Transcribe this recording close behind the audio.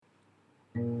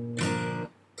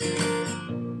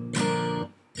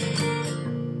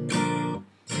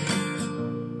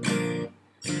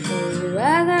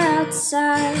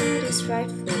outside is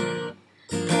frightful,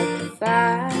 but the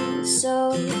fire is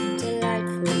so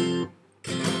delightful.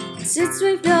 And since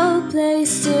we've no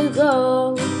place to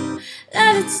go,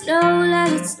 let it snow,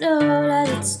 let it snow, let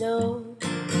it snow.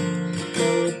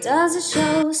 No, it doesn't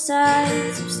show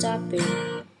signs of stopping,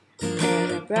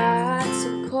 and I brought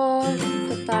some corn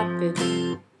for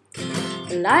popping.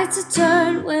 The lights are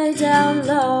turned way down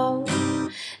low.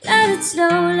 Let it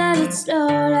snow, let it snow,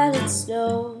 let it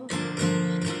snow.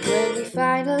 When we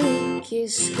finally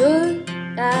kiss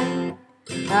goodnight,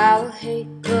 I will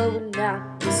hate going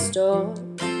out the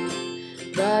storm.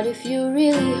 But if you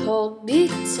really hold me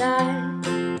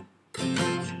tight,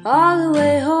 all the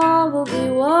way home will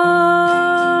be warm.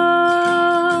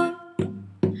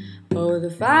 Oh,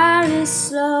 the fire is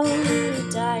slowly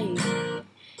dying,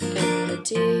 and the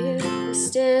tears are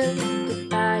still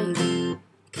goodbye.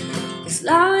 As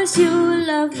long as you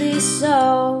love me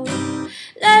so,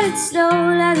 let it snow,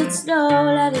 let it snow,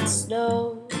 let it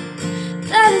snow.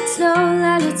 Let it snow,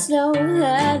 let it snow,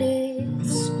 let it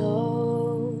snow.